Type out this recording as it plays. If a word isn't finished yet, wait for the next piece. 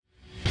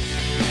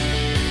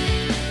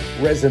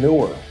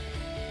Raisonneur.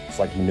 It's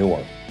like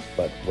manure,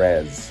 but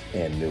res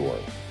and newer.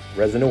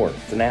 Raisonneur,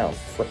 it's a noun,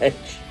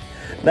 French.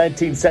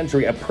 19th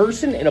century, a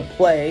person in a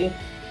play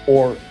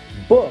or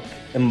book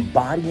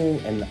embodying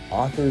an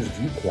author's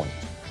viewpoint,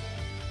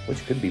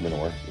 which could be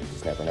manure, you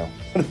just never know.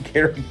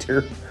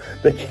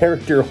 The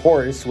character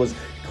Horace was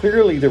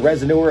clearly the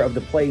raisonneur of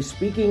the play,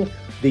 speaking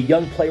the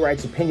young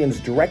playwright's opinions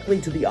directly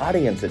to the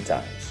audience at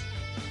times.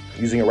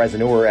 Using a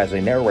raisonneur as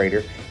a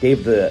narrator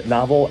gave the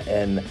novel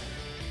an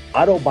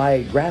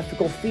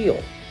autobiographical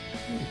feel.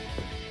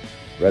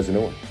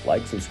 Raisonneur.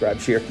 Like, subscribe,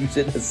 share, use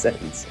it in a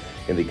sentence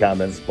in the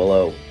comments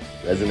below.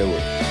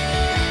 Raisonneur.